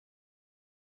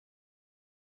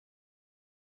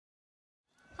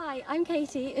Hi, I'm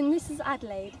Katie and this is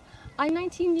Adelaide. I'm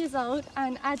 19 years old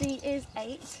and Addie is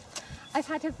 8. I've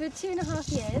had her for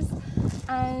 2.5 years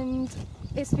and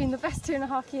it's been the best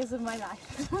 2.5 years of my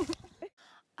life.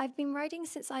 I've been riding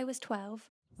since I was 12.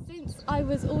 Since I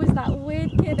was always that weird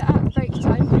kid at break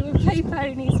time who would play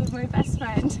ponies with my best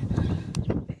friend.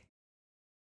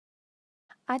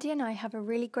 Addie and I have a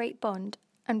really great bond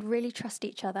and really trust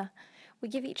each other. We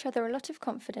give each other a lot of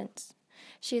confidence.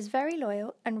 She is very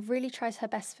loyal and really tries her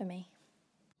best for me.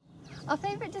 Our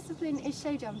favourite discipline is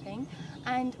show jumping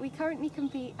and we currently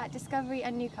compete at Discovery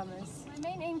and Newcomers. My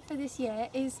main aim for this year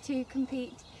is to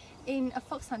compete in a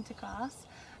fox hunter class,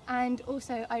 and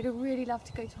also I'd really love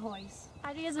to go to Hoys.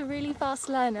 Addie is a really fast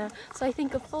learner, so I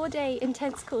think a 4-day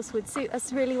intense course would suit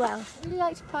us really well. I'd really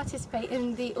like to participate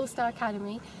in the All-Star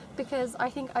Academy because I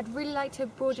think I'd really like to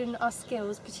broaden our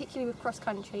skills, particularly with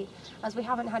cross-country, as we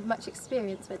haven't had much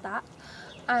experience with that,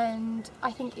 and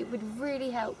I think it would really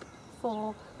help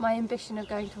for my ambition of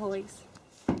going to Hoys.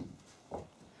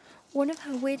 One of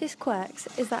her weirdest quirks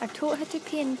is that I've taught her to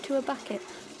pee into a bucket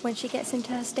when she gets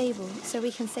into her stable so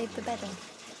we can save the bedding.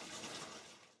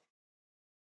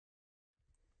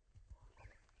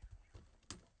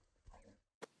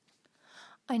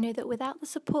 I know that without the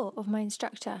support of my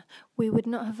instructor, we would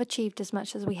not have achieved as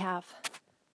much as we have.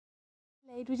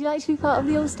 Would you like to be part of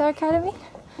the All-Star Academy?